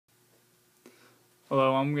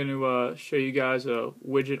Hello, I'm going to show you guys a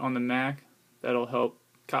widget on the Mac that'll help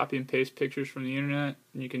copy and paste pictures from the internet.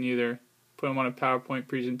 And you can either put them on a PowerPoint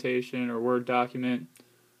presentation or Word document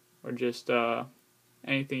or just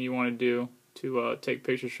anything you want to do to take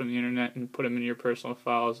pictures from the internet and put them in your personal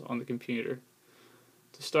files on the computer.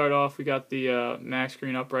 To start off, we got the Mac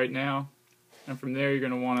screen up right now, and from there you're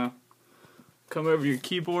going to want to come over your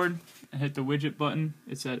keyboard and hit the widget button.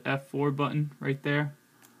 It's that F4 button right there.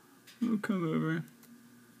 We'll come over,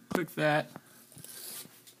 click that,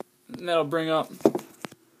 and that'll bring up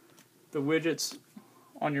the widgets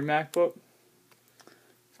on your MacBook.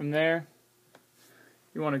 From there,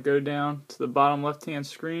 you want to go down to the bottom left-hand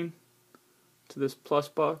screen to this plus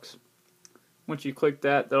box. Once you click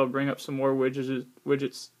that, that'll bring up some more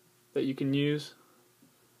widgets that you can use.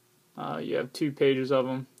 You have 2 pages of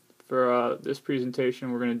them. For this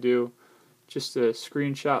presentation, we're going to do just a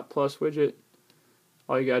screenshot plus widget.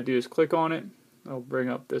 All you gotta do is click on it. It'll bring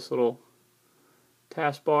up this little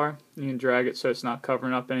taskbar. You can drag it so it's not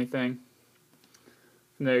covering up anything.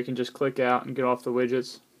 From there you can just click out and get off the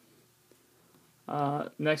widgets.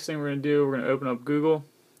 Next thing we're going to do, we're going to open up Google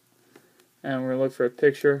and we're going to look for a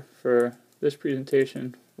picture. For this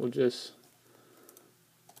presentation, we'll just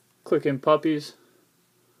click in puppies.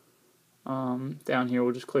 Down here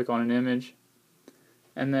we'll just click on an image.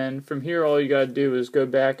 And then from here all you got to do is go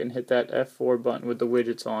back and hit that F4 button with the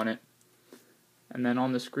widgets on it. And then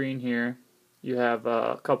on the screen here you have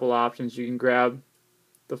a couple options. You can grab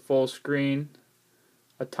the full screen,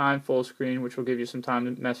 a time full screen, which will give you some time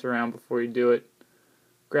to mess around before you do it.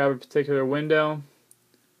 Grab a particular window,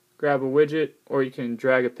 grab a widget, or you can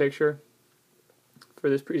drag a picture. For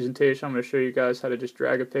this presentation I'm going to show you guys how to just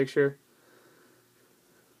drag a picture.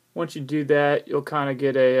 Once you do that, you'll kind of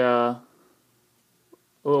get a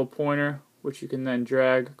little pointer which you can then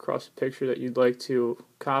drag across a picture that you'd like to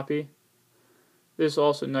copy. This is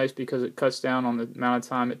also nice because it cuts down on the amount of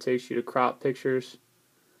time it takes you to crop pictures.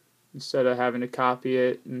 Instead of having to copy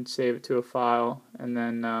it and save it to a file and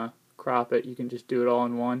then crop it, you can just do it all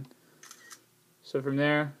in one. So from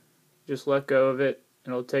there, just let go of it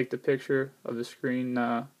and it'll take the picture of the screen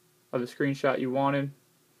of the screenshot you wanted.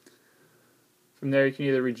 From there you can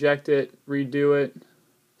either reject it, redo it,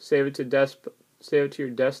 save it to your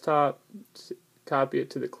desktop, copy it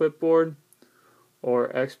to the clipboard,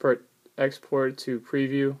 or export it to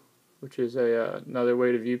preview, which is another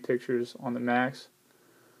way to view pictures on the Macs.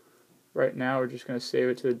 Right now we're just going to save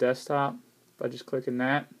it to the desktop by just clicking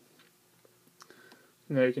that.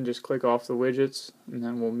 And there you can just click off the widgets, and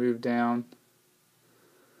then we'll move down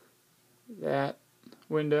that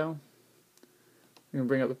window. We're going to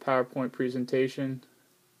bring up the PowerPoint presentation,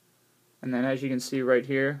 and then as you can see right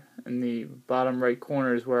here in the bottom right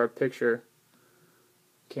corner is where our picture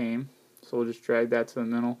came. So we'll just drag that to the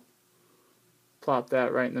middle, plop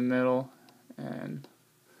that right in the middle, and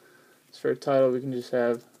as for a title we can just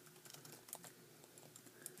have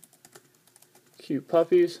Cute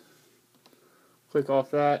Puppies. Click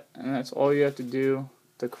off that, and that's all you have to do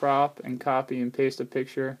to crop and copy and paste a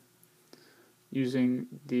picture using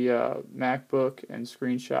the MacBook and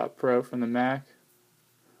Screenshot Pro from the Mac.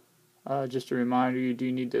 Just a reminder, you do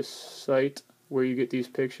need to cite where you get these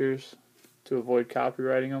pictures to avoid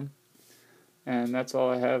copywriting them. And that's all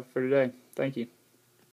I have for today. Thank you.